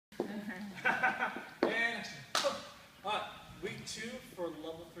And week 2 for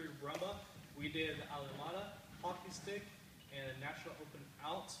level 3 Rumba, we did the Alemanna, hockey stick, and a natural open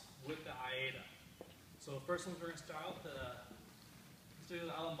out with the Aida. So the first one we're going to start out let's do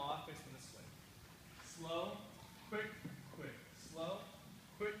the Alemanna facing this way. Slow, quick, quick, slow,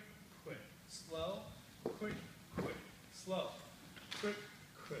 quick, quick, slow, quick, quick, slow, quick,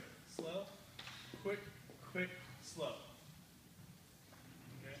 quick, slow, quick, quick, slow.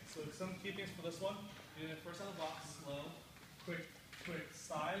 Okay, so some key things for this one. Do the first out of the box, slow, quick, quick,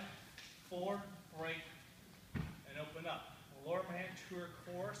 side, forward, break, and open up. Lower my hand to her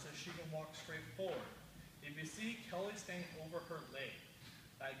core so she can walk straight forward. If you see Kelly staying over her leg,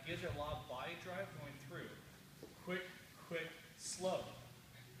 that gives her a lot of body drive going through. Quick, quick, slow.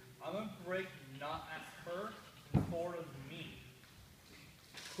 I'm going to break not at her and forward of me.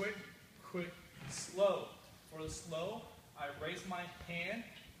 Quick, quick, slow. For the slow, I raise my hand,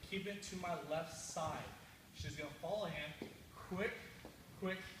 keep it to my left side. She's going to follow hand, quick,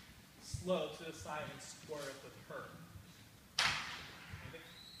 quick, slow to the side and square it with her.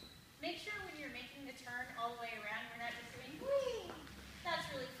 Make sure when you're making the turn all the way around, you're not just doing whee. That's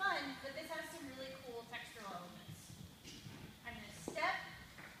really fun, but this has some really cool textural elements. I'm going to step,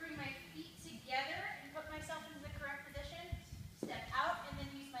 bring my feet together and put myself into the correct position, step out, and then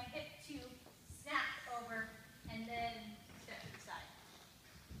use my hip to snap over, and then step to the side.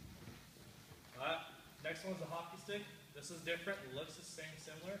 Next one's the hockey stick. This is different, looks the same,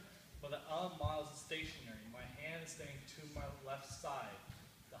 similar, but the Alemanna is stationary. My hand is staying to my left side.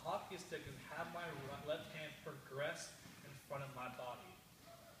 The hockey stick is have my left hand progress in front of my body.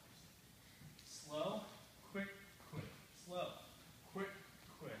 Slow, quick, quick, slow, quick,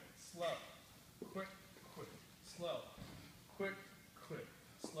 quick, slow, quick, quick, slow, quick, quick,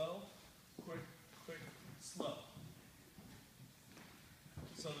 slow, quick, quick, slow.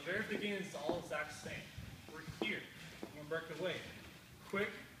 So the very beginning is all exact same. We're here. I'm going to break away. Quick,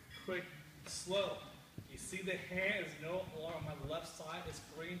 quick, slow. You see the hand is no longer on my left side. It's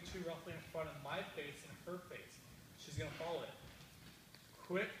bringing to roughly in front of my face and her face. She's going to follow it.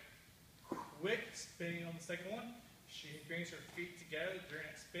 Quick, quick, spinning on the second one. She brings her feet together during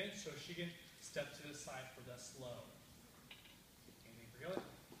that spin so she can step to the side for that slow. Anything for Gilly?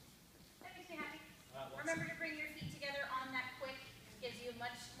 That makes me happy. Remember to bring your feet together on that quick. Gives you a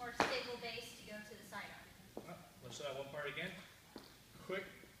much more stable base to go to the side on. Let's show that one part again. Quick,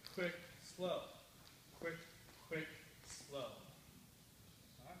 quick, slow. Quick, quick, slow.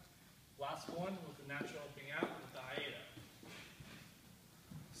 Last one with the natural opening out with the Aida.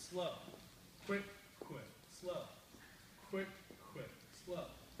 Slow. Quick, quick, slow. Quick, quick, slow.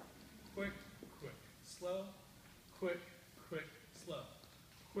 Quick, quick, slow. Quick, quick, slow.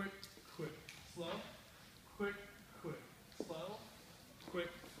 Quick, quick, slow. Quick, quick, slow. Quick,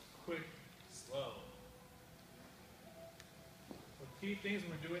 quick, slow. The key things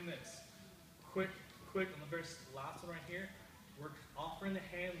when we're doing this. Quick, quick, on the very last one right here, we're offering the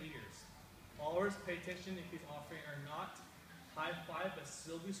hand leaders. Followers, pay attention if he's offering or not. High five, but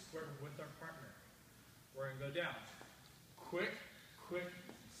still be squared with our partner. We're going to go down. Quick, quick,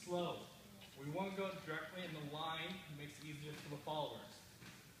 slow. We want to go directly in the line. It makes it easier for the followers.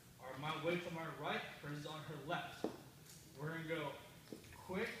 My weight on my right, hers is on her left. We're going to go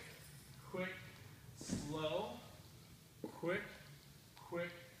quick, quick, slow, quick,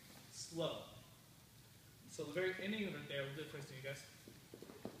 quick, slow. So the very ending of it there, we'll do it first to you guys.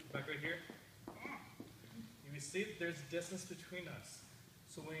 Back right here. You see that there's distance between us.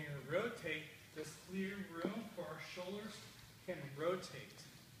 So when you rotate, there's clear room for our shoulders can rotate.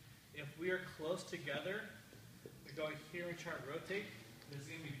 If we are close together, we go here and try to rotate, there's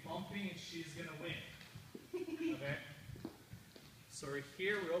going to be bumping and she's going to win. Okay? So we're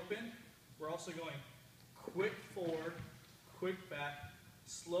here, we're open. We're also going quick forward, quick back,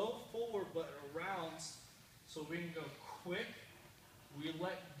 slow forward but around so we can go quick. We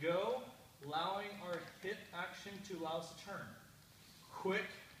let go, allowing our hip action to allow us to turn. Quick,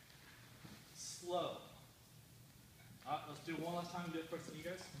 slow. Let's do one last time and do it first to you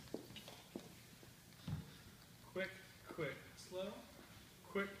guys. Quick, quick, slow.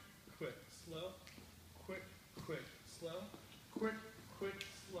 Quick, quick, slow. Quick, quick, slow. Quick, quick,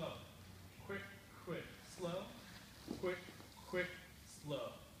 slow. Quick, quick, slow. Quick, quick,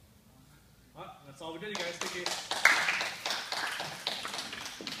 slow. That's all we did, you guys. Thank you.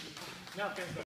 Now,